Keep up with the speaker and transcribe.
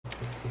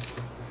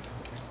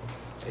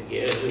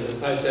again,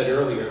 as I said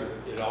earlier,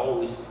 it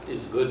always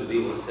is good to be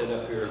able to sit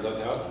up here and look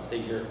out and see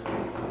your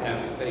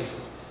happy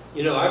faces.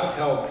 You know, I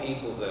tell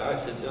people that I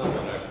sit down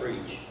when I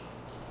preach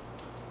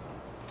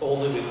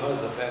only because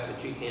of the fact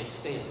that you can't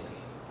stand me.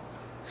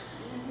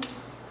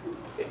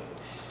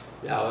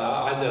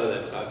 Now, I know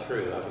that's not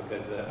true,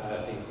 because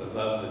I think the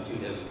love that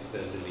you have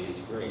extended to me is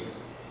great.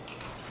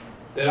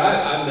 But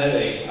I met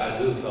a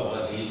new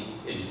fellow, and he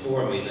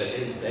informed me that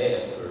his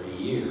dad for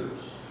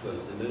years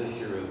was the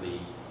minister of the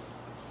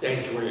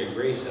Sanctuary of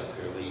Grace up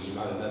here, the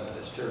United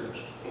Methodist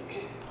Church.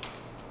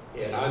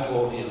 And I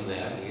told him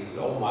that, and he said,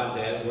 oh, my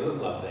dad would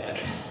have loved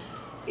that.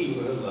 He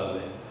would have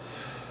loved it.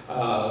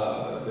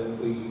 But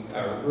we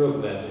are real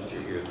glad that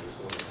you're here this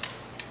morning.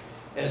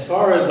 As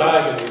far as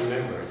I can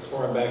remember, as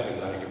far back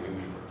as I can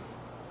remember,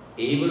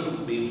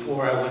 even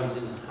before I went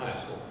in high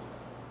school,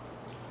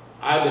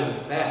 I've been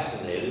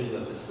fascinated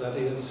with the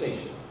study of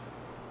Satan.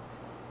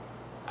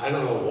 I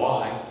don't know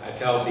why. I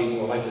tell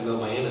people I like to know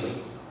my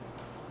enemy.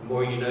 The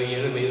more you know your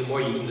enemy, the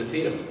more you can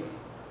defeat him.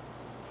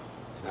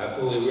 And I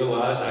fully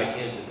realize I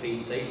can't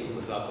defeat Satan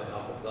without the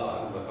help of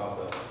God and without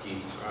the help of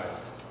Jesus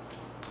Christ.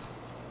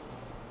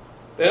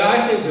 But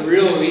I think the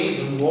real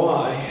reason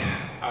why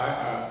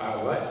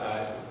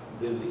I've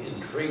been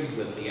intrigued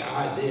with the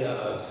idea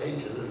of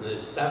Satan and the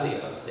study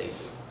of Satan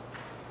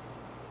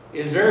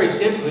is very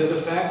simply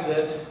the fact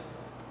that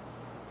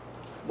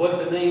what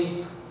the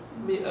name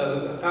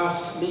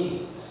Faust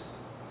means.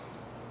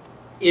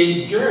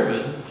 In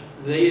German,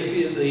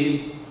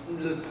 the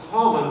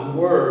common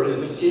word,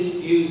 if it's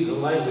just used in the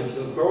language,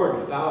 the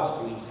word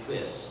Faust means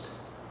fist.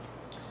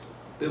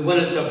 But when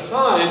it's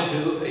applied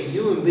to a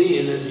human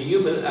being as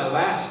a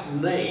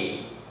last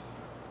name,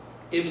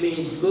 it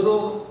means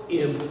little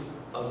imp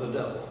of the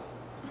devil.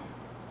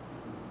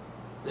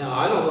 Now,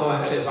 I don't know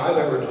if I've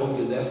ever told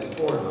you that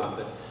before or not,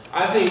 but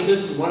I think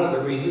this is one of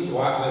the reasons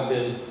why I've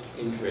been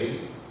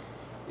intrigued.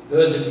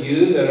 Those of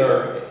you that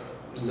are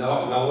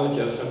knowledge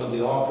of some of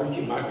the operas,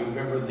 you might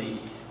remember the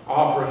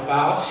opera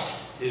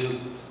Faust, who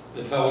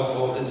the fellow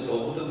sold his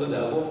soul to the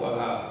devil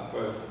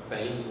for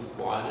fame with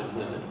wine and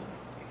women.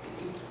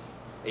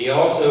 He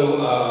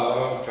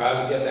also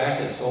tried to get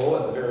back his soul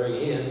at the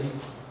very end,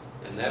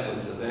 and that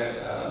was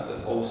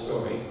the whole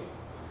story.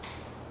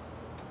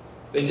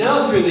 But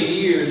down through the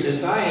years,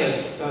 as I have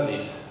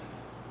studied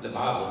the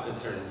Bible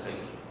concerning Satan,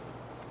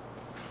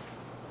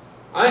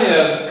 I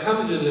have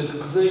come to the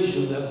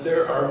conclusion that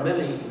there are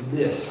many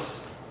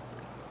myths,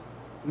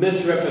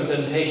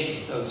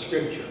 misrepresentations of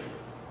Scripture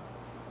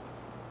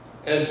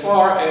as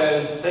far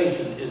as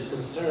Satan is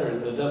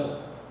concerned, the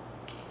devil.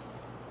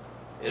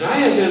 And I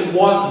have been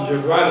wanting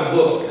to write a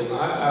book, and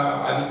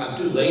I'm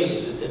too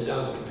lazy to sit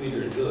down at the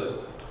computer and do it.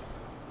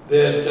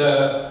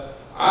 But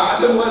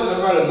I've been wanting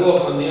to write a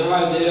book on the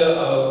idea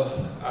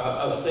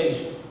of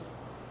Satan.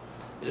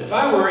 And if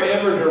I were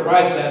ever to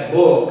write that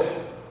book,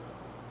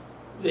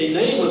 the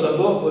name of the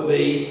book would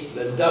be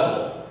The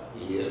Devil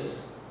He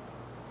Is.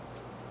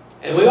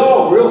 And we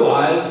all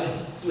realize,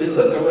 as we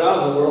look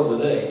around the world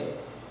today,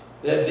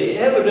 that the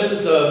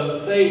evidence of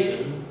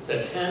Satan,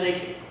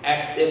 satanic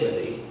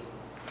activity,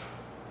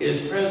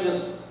 is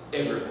present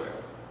everywhere.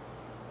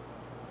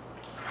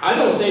 I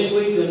don't think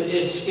we can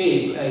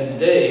escape a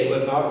day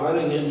without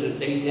running into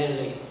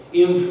satanic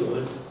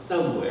influence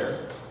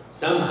somewhere,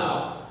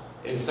 somehow,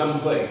 in some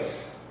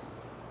place.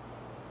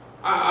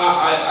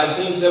 I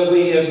think that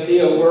we have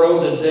seen a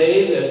world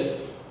today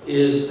that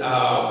is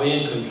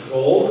being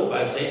controlled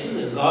by Satan,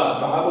 and God,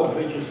 the Bible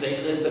preaches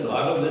Satan is the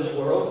God of this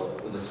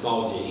world, with a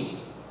small g.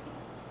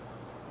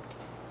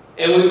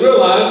 And we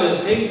realize that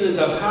Satan is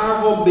a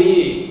powerful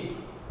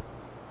being.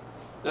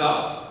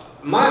 Now,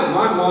 my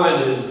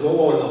mind is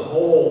going a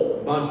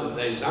whole bunch of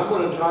things. I'm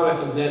going to try to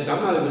condense.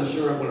 I'm not even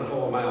sure I'm going to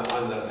follow my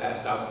outline that I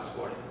passed out this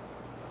morning.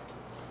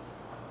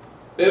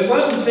 But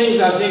one of the things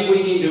I think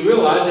we need to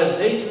realize is that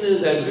Satan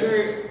is a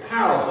very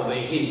powerful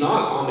being. He's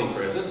not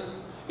omnipresent.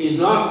 He's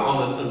not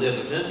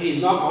omnipotent.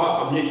 He's not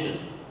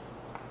omniscient.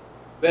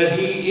 But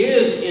he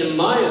is, in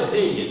my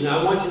opinion, now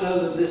I want you to know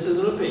that this is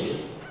an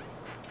opinion,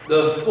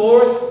 the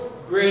fourth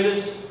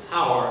greatest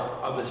power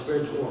of the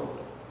spiritual world.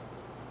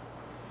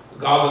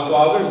 God the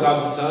Father and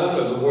God the Son,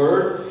 or the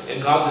Word,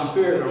 and God the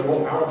Spirit are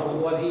more powerful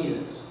than what He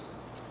is.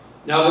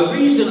 Now, the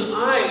reason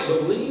I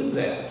believe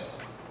that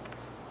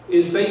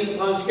is based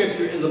upon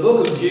Scripture. In the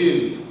book of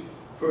Jude,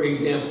 for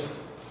example,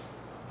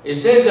 it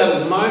says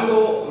that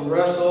Michael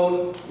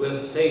wrestled with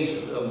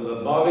Satan of the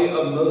body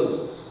of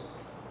Moses,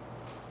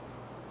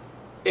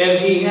 and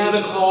he had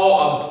to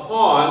call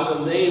upon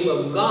the name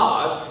of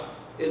God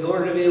in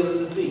order to be able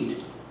to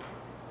defeat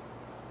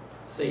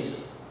Satan.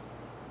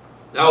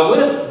 Now,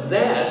 with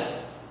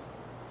that,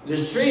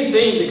 there's three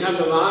things that come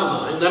to my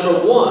mind.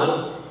 Number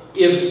one,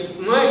 if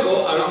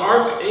Michael, an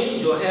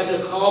archangel, had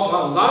to call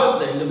upon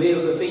God's name to be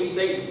able to defeat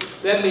Satan,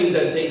 that means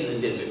that Satan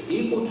is either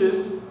equal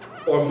to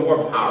or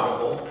more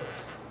powerful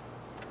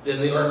than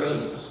the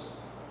archangels.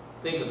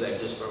 Think of that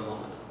just for a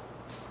moment.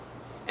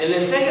 And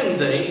the second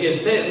thing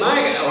is that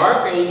my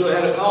archangel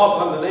had to call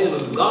upon the name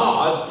of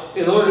God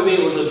in order to be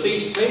able to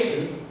defeat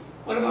Satan.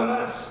 What about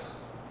us?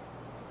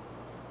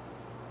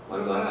 What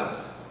about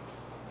us?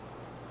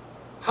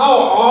 How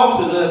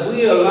often have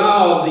we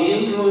allowed the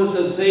influence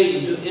of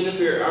Satan to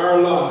interfere in our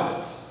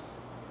lives?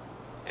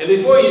 And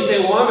before you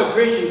say, well, I'm a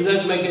Christian, it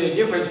doesn't make any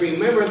difference,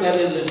 remember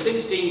that in the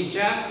 16th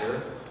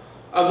chapter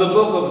of the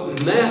book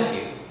of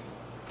Matthew,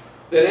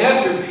 that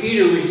after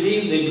Peter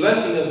received the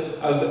blessing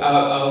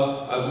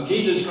of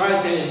Jesus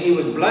Christ, and he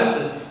was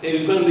blessed, and he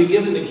was going to be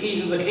given the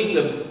keys of the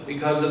kingdom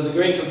because of the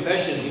great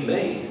confession he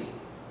made.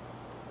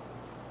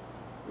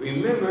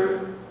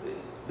 Remember,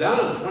 down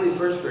in the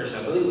 21st verse,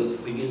 I believe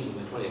it begins with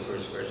the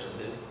 21st verse of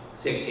the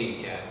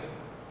 16th chapter,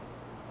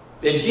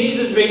 that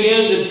Jesus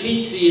began to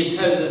teach his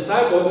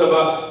disciples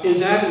about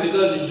his having to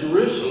go to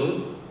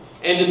Jerusalem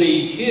and to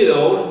be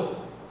killed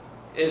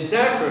and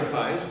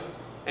sacrificed.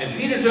 And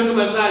Peter took him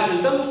aside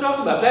and said, don't talk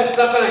about that. That's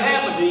not going to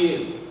happen to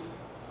you.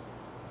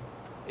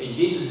 And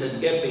Jesus said,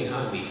 get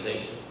behind me,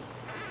 Satan.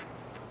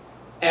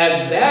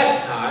 At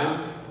that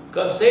time,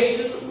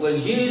 Satan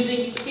was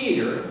using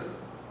Peter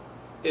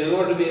in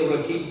order to be able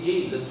to keep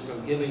Jesus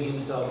from giving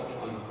himself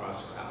on the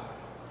cross of Calvary.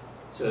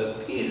 So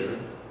if Peter,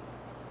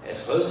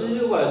 as close as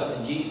he was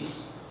to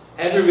Jesus,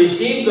 having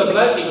received the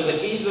blessing of the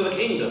keys of the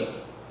kingdom,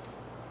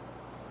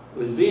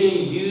 was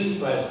being used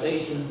by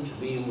Satan to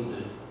be able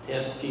to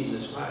tempt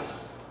Jesus Christ,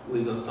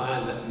 we can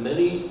find that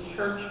many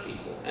church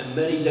people and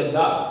many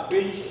devout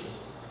Christians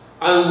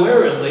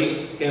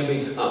unwittingly can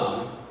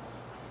become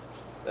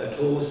a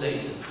tool of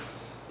Satan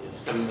in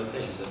some of the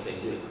things that they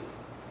do.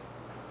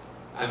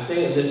 I'm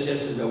saying this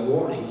just as a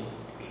warning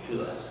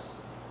to us.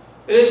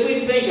 And as we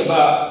think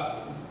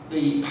about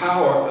the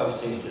power of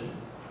Satan,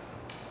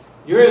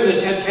 during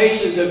the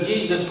temptations of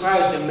Jesus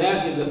Christ in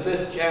Matthew, the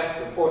 4th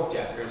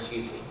chapter,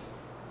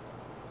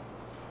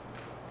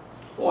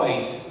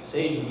 twice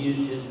Satan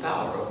used his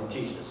power over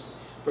Jesus.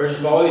 First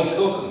of all, he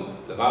took him.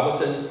 The Bible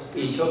says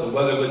he took him,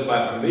 whether it was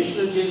by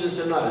permission of Jesus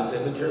or not, it's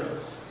immaterial.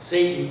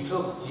 Satan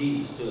took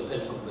Jesus to the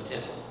pinnacle of the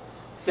temple.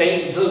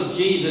 Satan took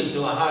Jesus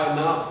to a high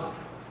mountain.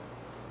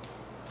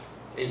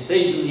 And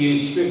Satan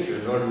used Scripture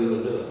in order to be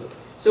able to do it.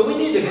 So we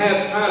need to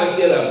try to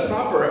get a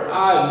proper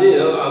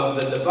idea of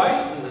the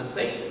devices of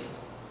Satan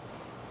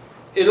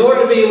in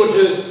order to be able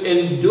to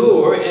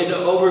endure and to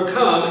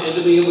overcome and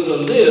to be able to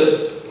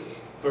live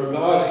for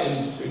God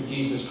and through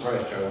Jesus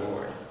Christ our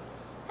Lord.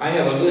 I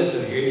have a list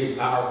of here. He's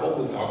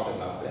powerful. We talked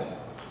about that.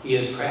 He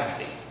is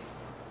crafty.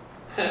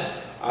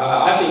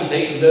 I think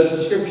Satan does the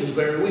Scriptures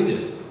better than we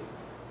do.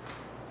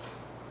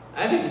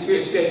 I think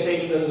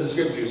Satan does the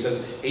Scriptures.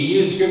 And he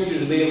used Scripture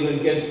to be able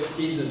to get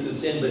Jesus to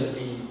sin,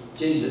 but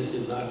Jesus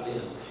did not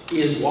sin.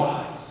 He is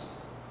wise.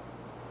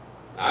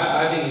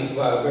 I think he's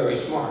very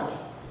smart.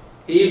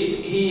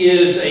 He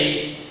is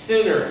a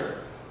sinner.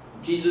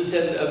 Jesus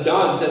said,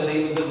 John said that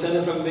he was a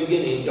sinner from the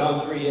beginning,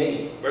 John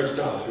 3:8, 1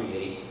 John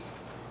 3:8.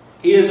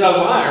 He is a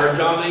liar,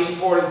 John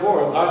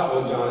 8:44,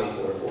 Gospel of John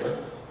 8:44,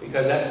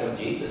 because that's what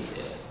Jesus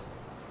said.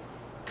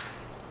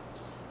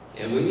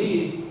 And we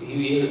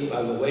need,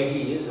 by the way,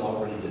 he is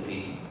already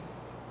defeated.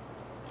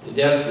 The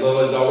death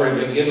blow has already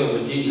been given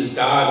when Jesus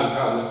died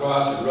on the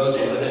cross and rose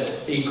from the dead.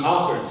 He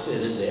conquered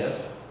sin and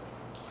death.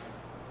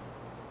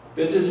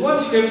 But there's one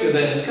scripture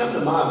that has come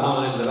to my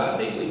mind that I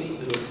think we need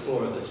to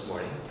explore this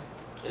morning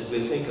as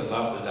we think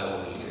about the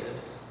devil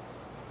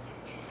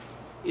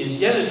he is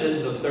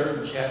Genesis, the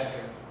 3rd chapter.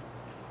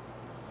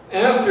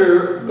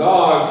 After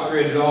God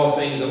created all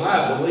things, and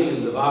I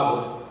believe the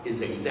Bible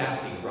is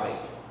exactly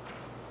right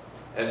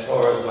as far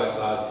as what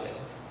God said.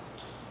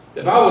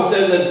 The Bible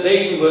says that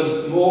Satan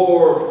was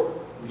more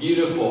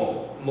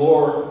beautiful,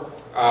 more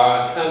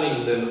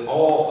cunning than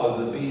all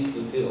of the beasts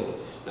of the field.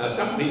 Now,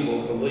 some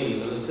people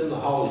believe, and it's in the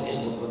Holy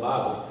Hymn of the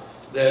Bible,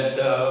 that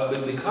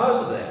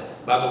because of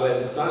that, by the way,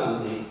 it's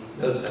not in the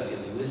notes I've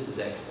given you, this is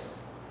extra.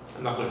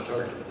 I'm not going to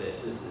charge you for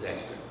this is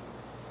extra.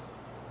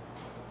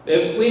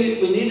 We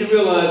need to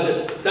realize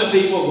that some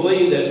people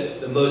believe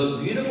that the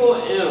most beautiful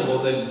animal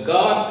that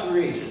God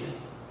created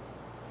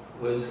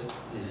was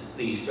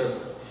the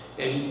serpent.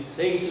 And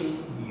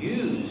Satan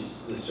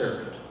used the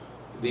serpent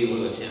to be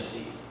able to tempt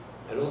Eve.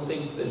 I don't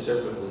think the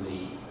serpent was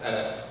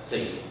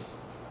Satan.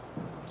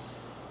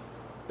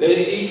 But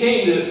he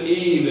came to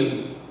Eve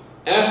and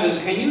asked her,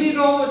 can you eat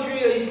all the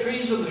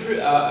trees of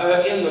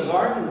in the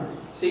garden?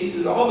 See, he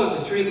said, all but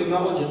the tree of the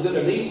knowledge of good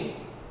and evil.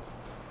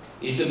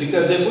 He said,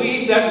 because if we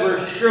eat that, we're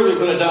surely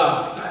going to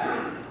die.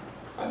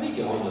 I think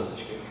you all know the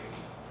scripture.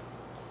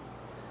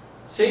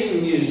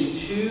 Satan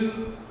used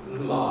 2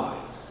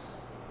 lies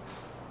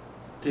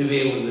to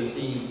be able to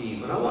deceive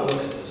Eve. And I want to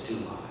look at those 2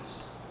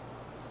 lies.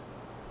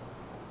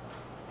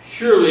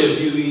 Surely if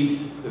you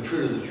eat the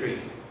fruit of the tree,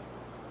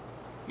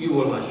 you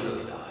will not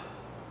surely die.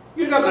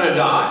 You're not going to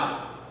die.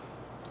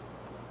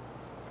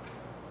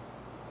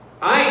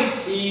 I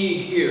see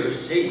here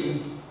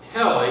Satan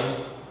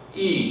telling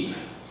Eve,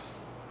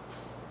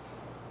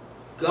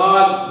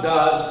 God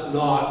does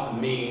not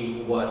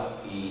mean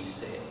what he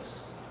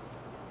says.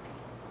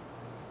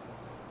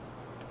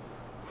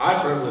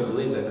 I firmly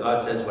believe that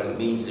God says what he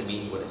means and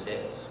means what he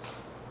says.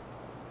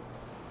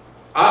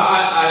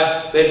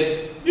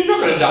 That you're not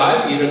going to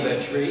die if you eat of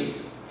that tree.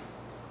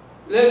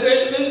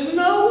 There's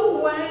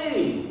no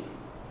way.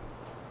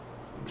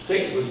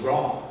 Satan was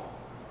wrong,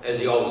 as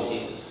he always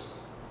is.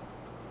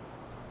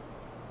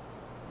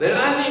 But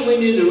I think we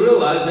need to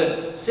realize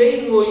that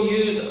Satan will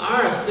use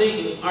our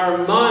thinking, our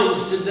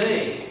minds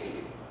today,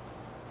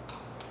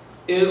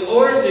 in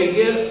order to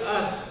get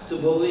us to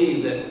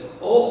believe that,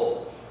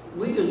 oh,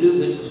 we can do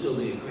this and still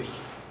be a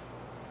Christian.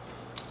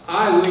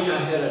 I wish I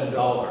had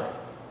 $1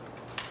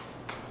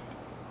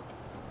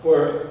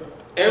 for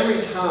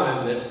every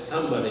time that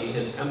somebody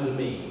has come to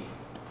me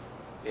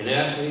and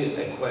asked me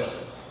a question.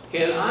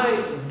 Can I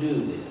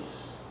do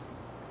this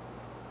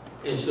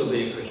and still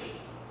be a Christian?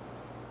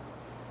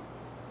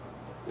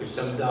 There's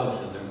some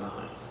doubt in their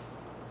mind.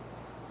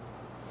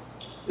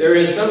 There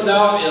is some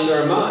doubt in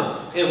their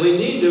mind. And we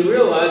need to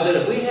realize that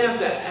if we have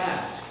to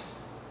ask,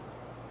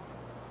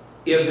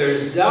 if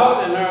there's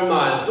doubt in our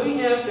mind, if we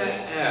have to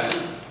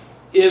ask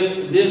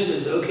if this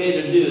is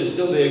okay to do and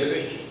still be a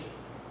Christian,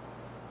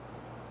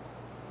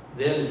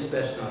 then it's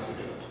best not to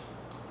do it.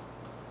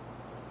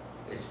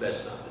 It's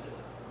best not to do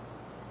it.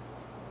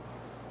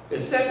 The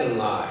second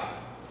lie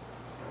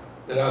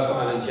that I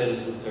find in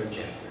Genesis 3rd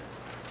chapter.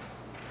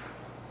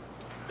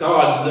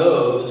 God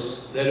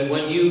knows that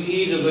when you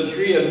eat of the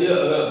tree of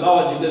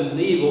knowledge of good and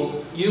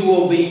evil, you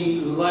will be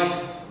like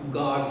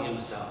God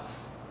himself.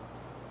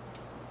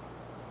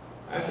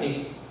 I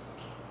think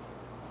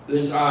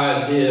this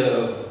idea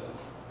of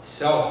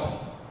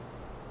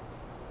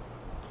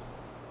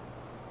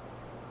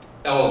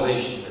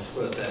self-elevation, let's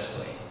put it that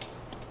way,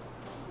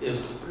 is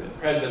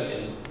present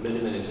in many,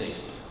 many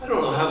things. I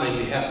don't know how many of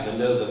you happen to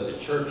know that the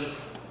Church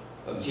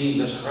of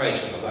Jesus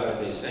Christ of the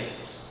Latter-day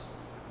Saints,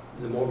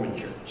 the Mormon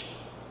Church,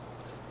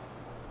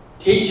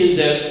 teaches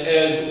that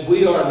as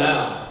we are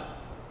now,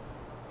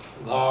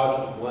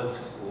 God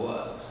once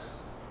was.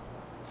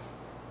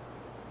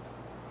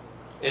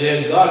 And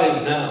as God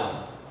is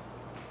now,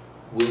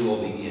 we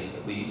will begin.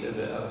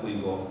 We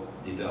will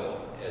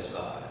develop as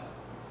God.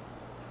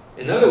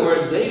 In other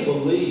words, they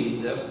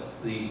believe that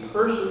the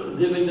person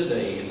living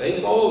today, if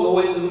they follow the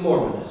ways of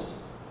Mormonism,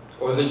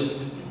 or the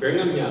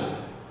Brigham Young,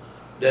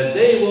 that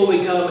they will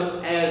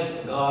become as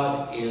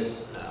God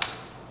is now.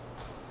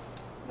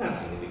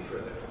 Nothing to be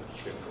further from the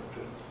scriptural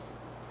truth.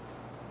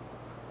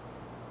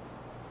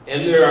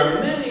 And there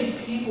are many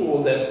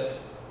people that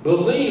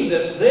believe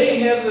that they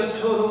have the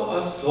total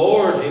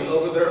authority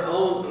over their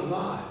own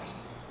lives.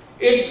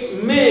 It's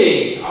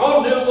me.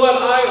 I'll do what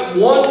I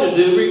want to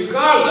do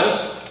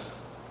regardless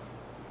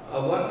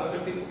of what other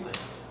people think.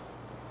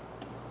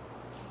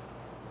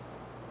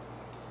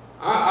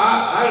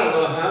 I don't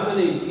know how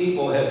many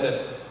people have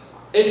said,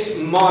 it's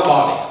my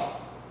body.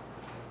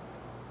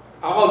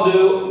 I'll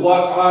do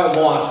what I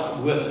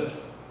want with it.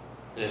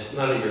 And it's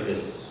none of your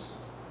business.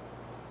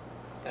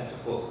 That's a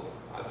quote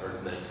I've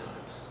heard many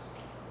times.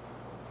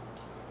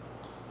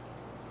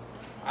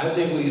 I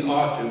think we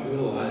ought to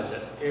realize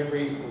that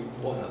every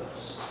one of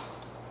us,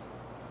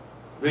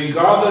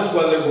 regardless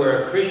whether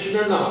we're a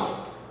Christian or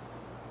not,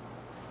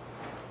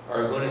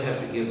 are going to have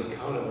to give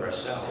account of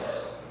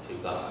ourselves to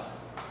God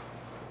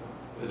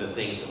for the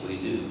things that we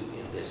do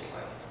in this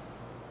life.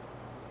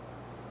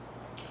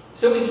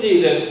 So we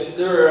see that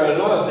there are a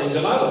lot of things,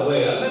 and by the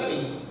way, let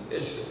me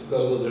just go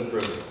a little bit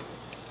further.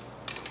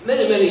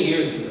 Many, many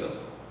years ago,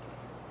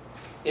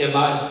 in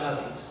my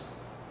studies,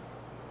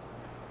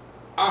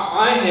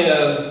 I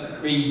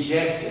have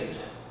rejected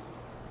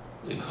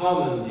the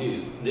common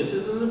view. This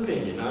is an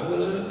opinion. I'm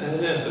going to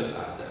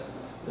emphasize that.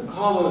 The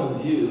common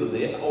view of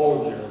the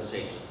origin of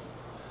Satan.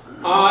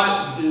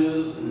 I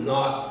do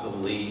not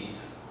believe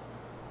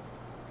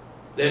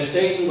that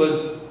Satan was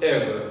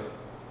ever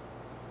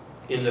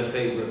in the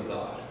favor of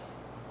God.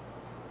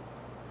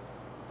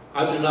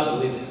 I do not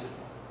believe that.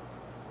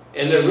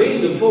 And the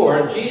reason for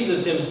it,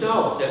 Jesus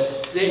himself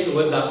said Satan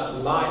was a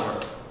liar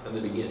from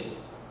the beginning.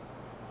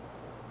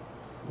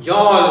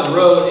 John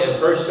wrote in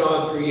 1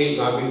 John 3:8,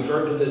 and I've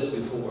referred to this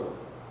before,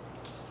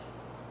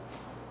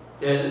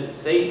 that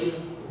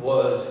Satan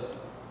was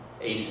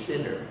a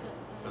sinner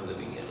from the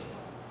beginning.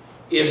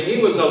 If he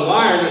was a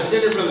liar and a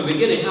sinner from the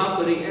beginning, how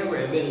could he ever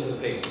have been in the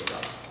favor of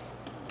God?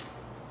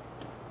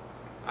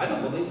 I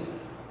don't believe that.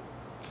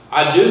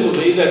 I do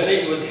believe that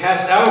Satan was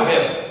cast out of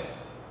heaven,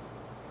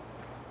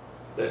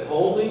 but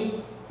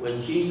only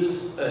when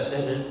Jesus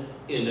ascended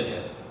into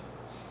heaven.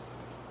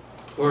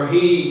 Where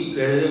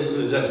there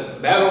was a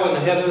battle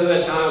in heaven at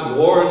that time,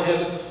 war in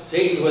heaven.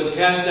 Satan was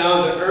cast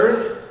down to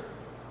earth,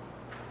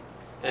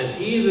 and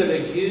he that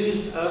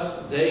accused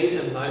us day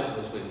and night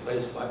was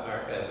replaced by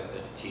our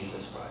advocate,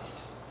 Jesus Christ,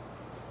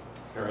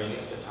 occurring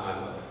at the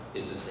time of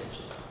his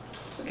ascension.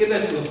 Okay,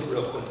 let's look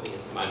real quickly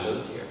at my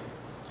notes here.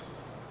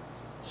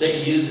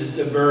 Satan uses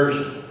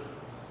diversion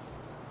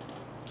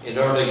in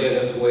order to get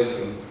us away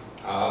from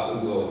the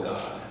will of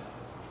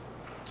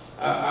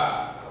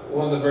God.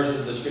 One of the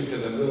verses of Scripture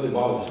that really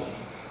bothers me,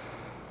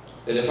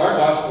 that if our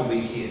gospel be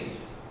hid,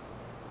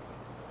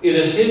 it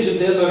is hid to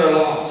them that are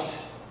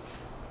lost,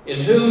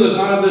 in whom the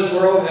God of this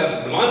world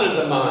hath blinded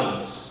the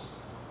minds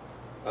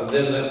of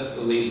them that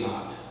believe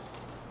not,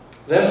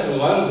 lest the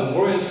light of the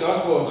glorious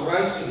gospel of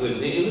Christ, who is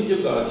the image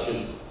of God,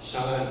 should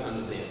shine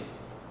unto them.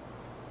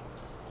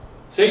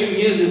 Satan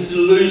uses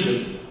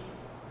delusion.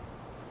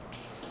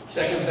 2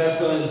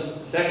 Thessalonians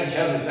 2nd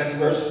chapter, 2nd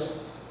verse,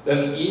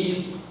 that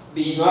ye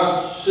be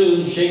not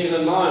soon shaken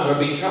in mind, or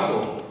be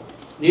troubled,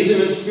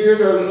 neither in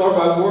spirit nor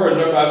by word,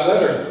 nor by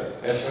letter,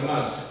 as from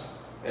us,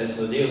 as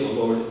the day of the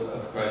Lord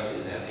of Christ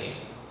is at hand.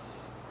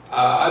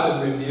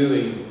 I've been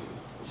reviewing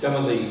some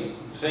of the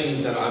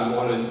things that I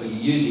want to be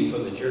using for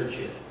the church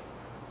here.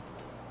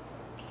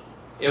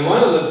 And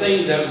one of the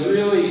things that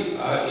really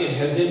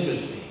has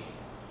interested me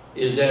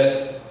is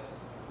that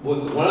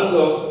with one of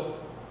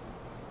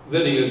the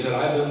videos that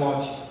I've been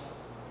watching,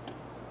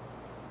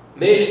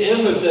 made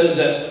emphasis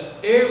that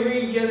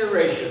every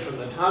generation from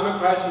the time of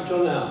Christ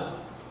until now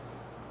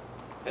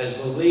has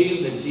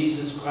believed that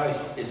Jesus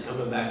Christ is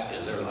coming back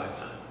in their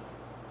lifetime.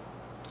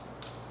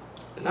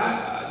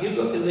 And you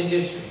look in the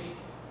history,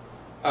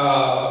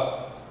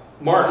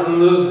 Martin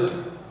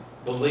Luther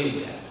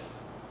believed that.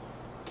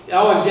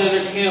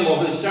 Alexander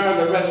Campbell, who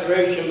started the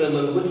Restoration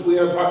Movement, which we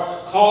are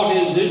part, called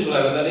his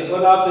newsletter that he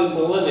put out the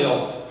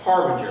millennial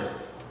harbinger,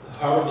 the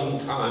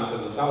harbinger time for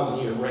the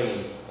 1,000-year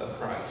reign of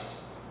Christ.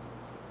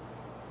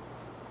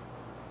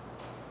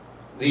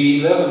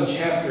 The 11th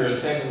chapter of 2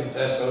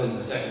 Thessalonians,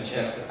 the 2nd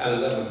chapter,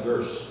 11th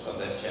verse of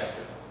that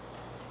chapter.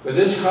 For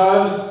this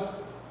cause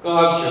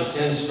God shall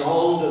send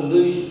strong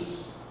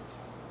delusions,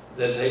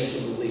 that they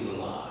shall believe a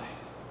lie.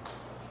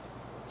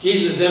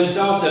 Jesus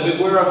himself said,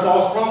 beware of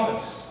false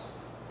prophets,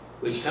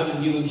 which come to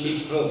you in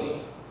sheep's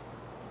clothing,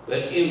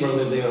 but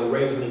inwardly they are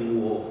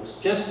ravening wolves.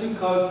 Just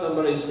because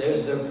somebody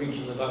says they're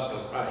preaching the gospel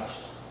of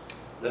Christ,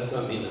 does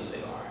not mean that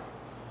they are.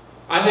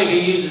 I think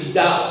he uses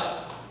doubt.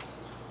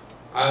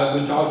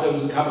 We talked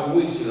a couple of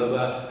weeks ago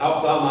about how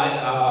about my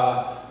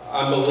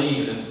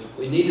unbelief, and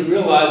we need to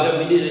realize that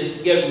we need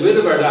to get rid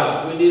of our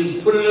doubts. We need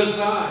to put it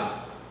aside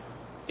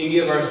and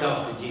give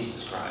ourselves to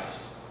Jesus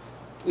Christ.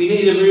 We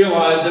need to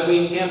realize that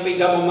we can't be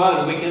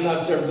double-minded. We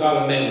cannot serve God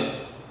and mammon.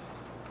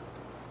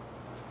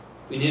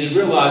 We need to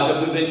realize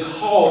that we've been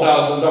called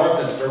out of the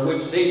darkness for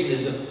which Satan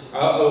is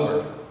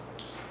over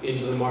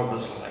into the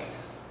marvelous light.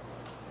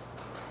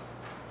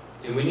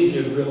 And we need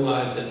to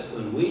realize that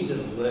when we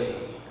delay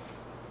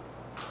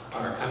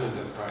our coming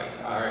to Christ,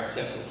 our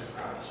acceptance of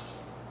Christ,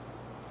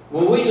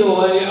 when we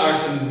delay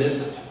our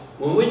commitment,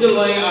 when we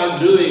delay our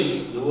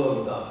doing the will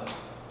of God,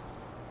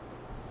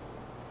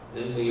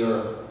 then we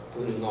are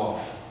putting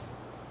off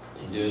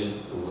and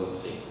doing the will of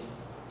Satan.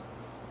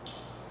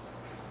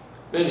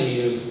 Many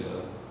years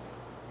ago,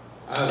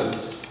 I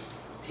was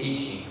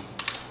teaching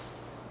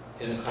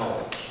in a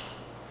college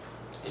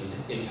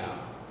in town,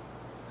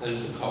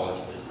 Huntington College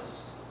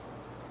Business.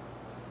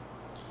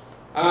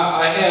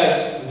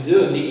 I was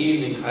doing the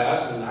evening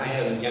class, and I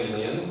had a young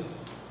man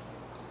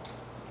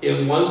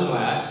in one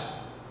class,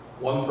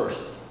 one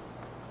person,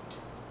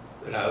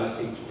 that I was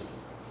teaching it.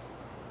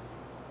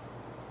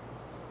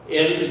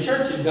 And the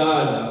Church of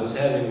God was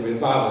having a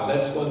revival.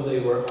 That's when they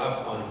were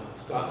up on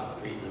Scotland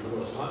Street, in the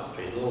middle of Scotland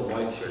Street, little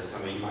white shirts.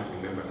 Some of you might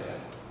remember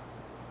that.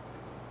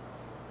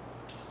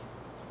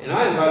 And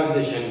I invited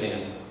this young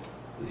man,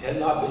 who had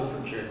not been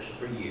for church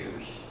for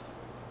years,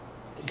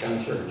 to come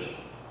to church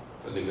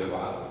for the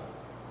revival.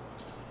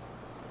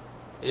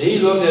 And he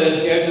looked at his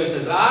schedule and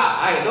said,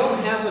 I don't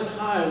have the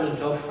time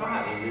until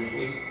Friday this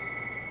week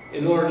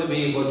in order to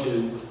be able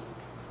to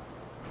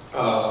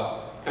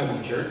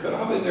come to church, but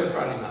I'll be there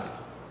Friday night.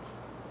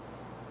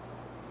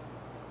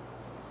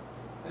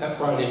 That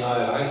Friday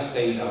night, I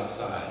stayed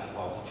outside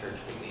while the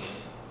church began.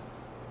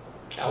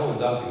 Alan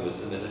Duffy was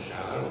the minister.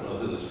 I don't know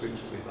who was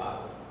preaching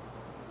revival.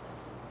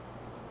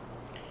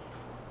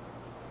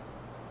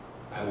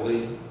 I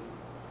waited,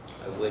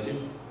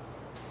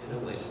 and I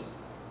waited.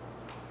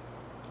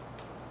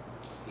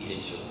 He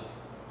didn't show up.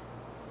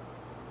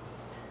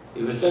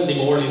 It was Sunday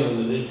morning when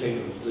the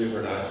newspaper was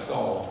delivered. I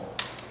saw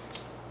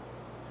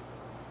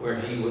where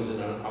he was in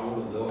an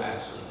automobile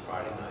accident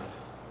Friday night.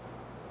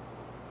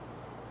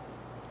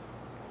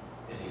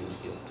 And he was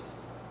killed.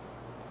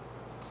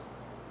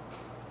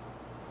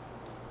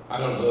 I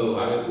don't know.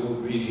 I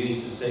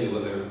refuse to say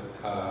whether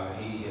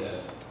he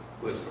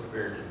was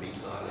prepared to meet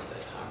God at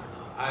that time or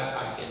not.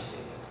 I can't say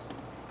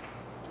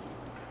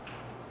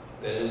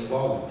that. That has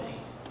bothered me.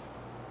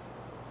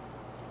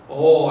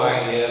 Oh, I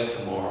have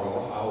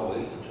tomorrow. I'll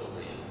wait until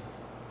then.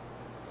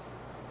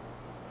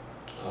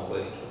 I'll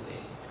wait until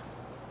then.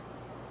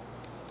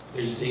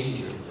 There's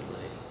danger in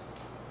delay.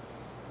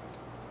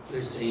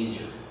 There's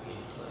danger in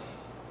delay.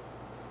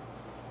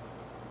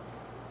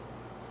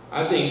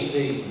 I think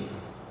Satan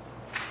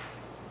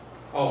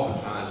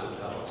oftentimes will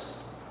tell us,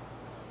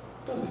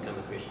 don't become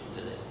a Christian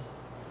today.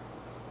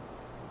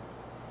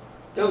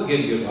 Don't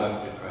give your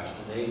life to Christ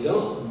today.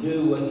 Don't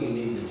do what you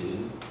need to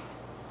do.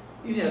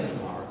 You have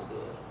tomorrow to do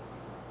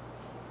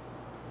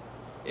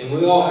it. And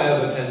we all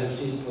have a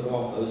tendency to put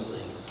off those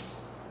things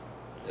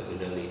that we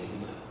don't need to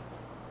be done.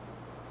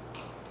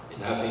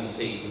 And I think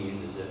Satan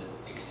uses it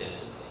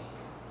extensively.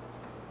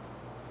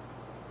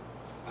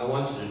 I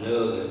want you to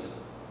know that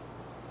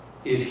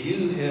If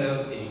you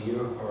have in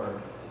your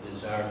heart a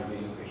desire to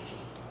be a Christian,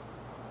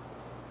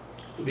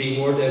 to be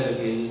more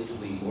dedicated, to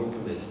be more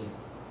committed,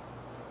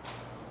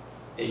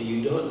 and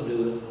you don't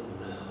do it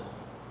now,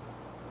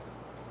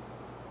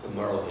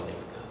 tomorrow may never come.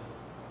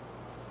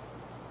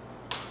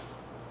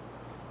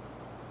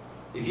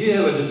 If you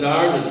have a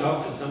desire to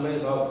talk to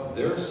somebody about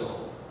their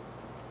soul,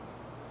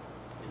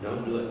 and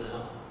don't do it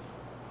now,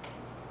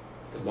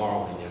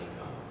 tomorrow may never come.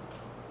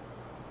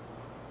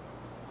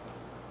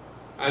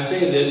 I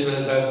say this, and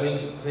as I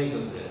think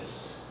of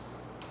this,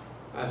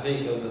 I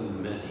think of the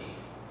many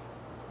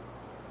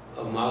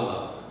of my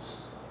loved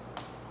ones,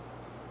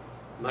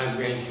 my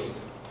grandchildren,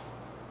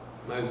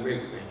 my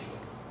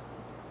great-grandchildren,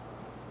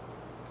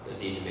 that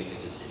need to make a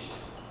decision.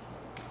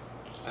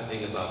 I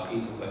think about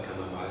people that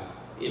come in my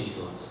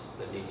influence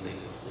that need to make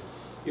a decision.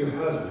 Your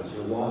husbands,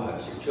 your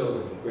wives, your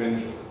children, your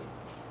grandchildren,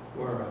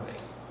 where are they?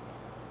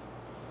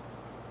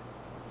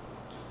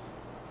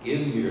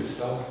 Give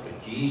yourself to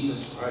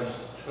Jesus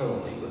Christ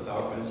totally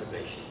without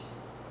reservation.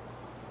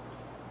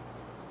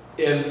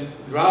 And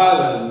drive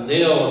a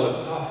nail in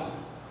the coffin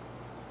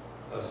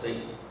of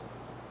Satan,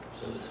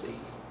 so to speak,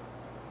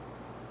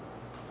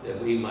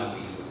 that we might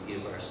be able to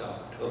give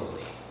ourselves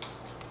totally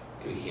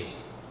to Him.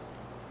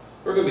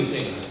 We're going to be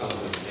singing a song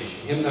of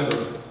invitation. Hymn number,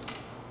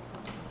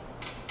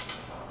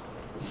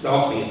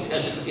 softly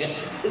intended,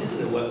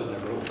 the what the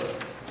number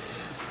was.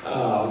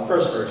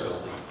 First verse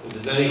only. If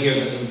there's any here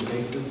that needs to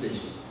make a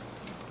decision,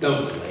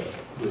 don't delay.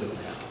 Do it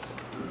now.